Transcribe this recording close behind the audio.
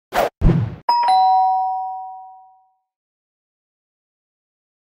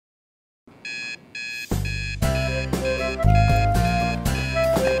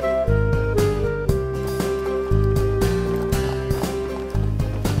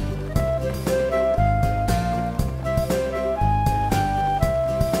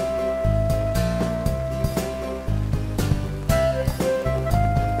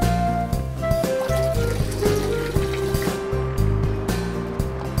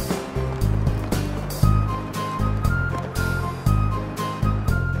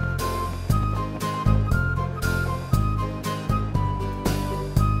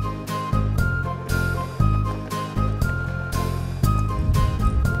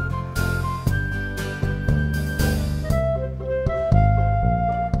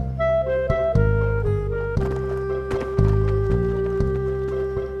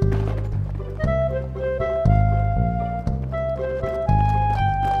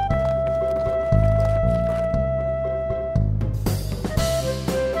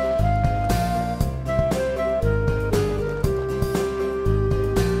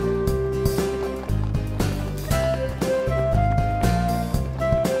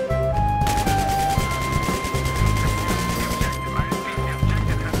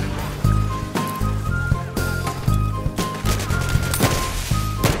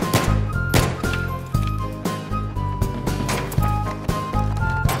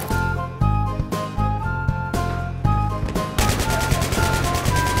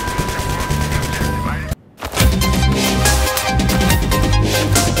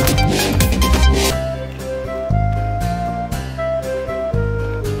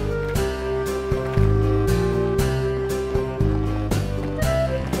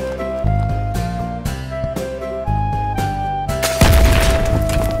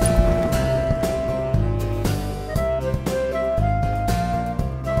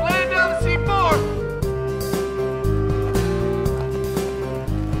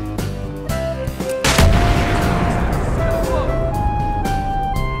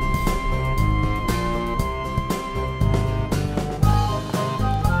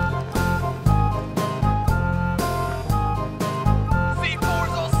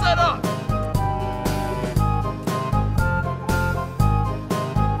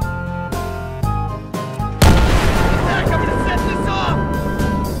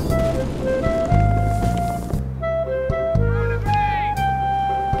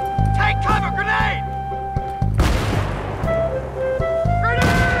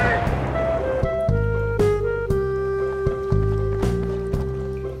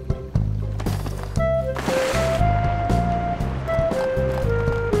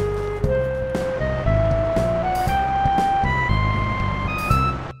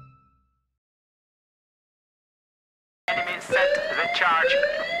charge.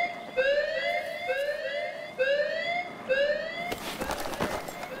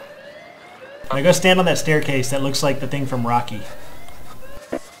 Now go stand on that staircase that looks like the thing from Rocky.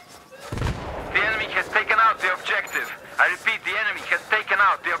 The enemy has taken out the objective. I repeat, the enemy has taken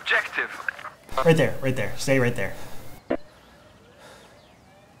out the objective. Right there, right there. Stay right there.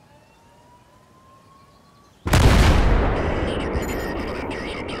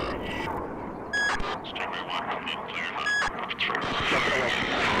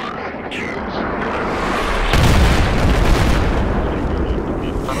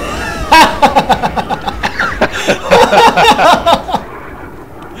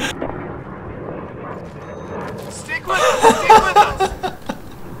 Stick with us! Stick with us! We'll be right back.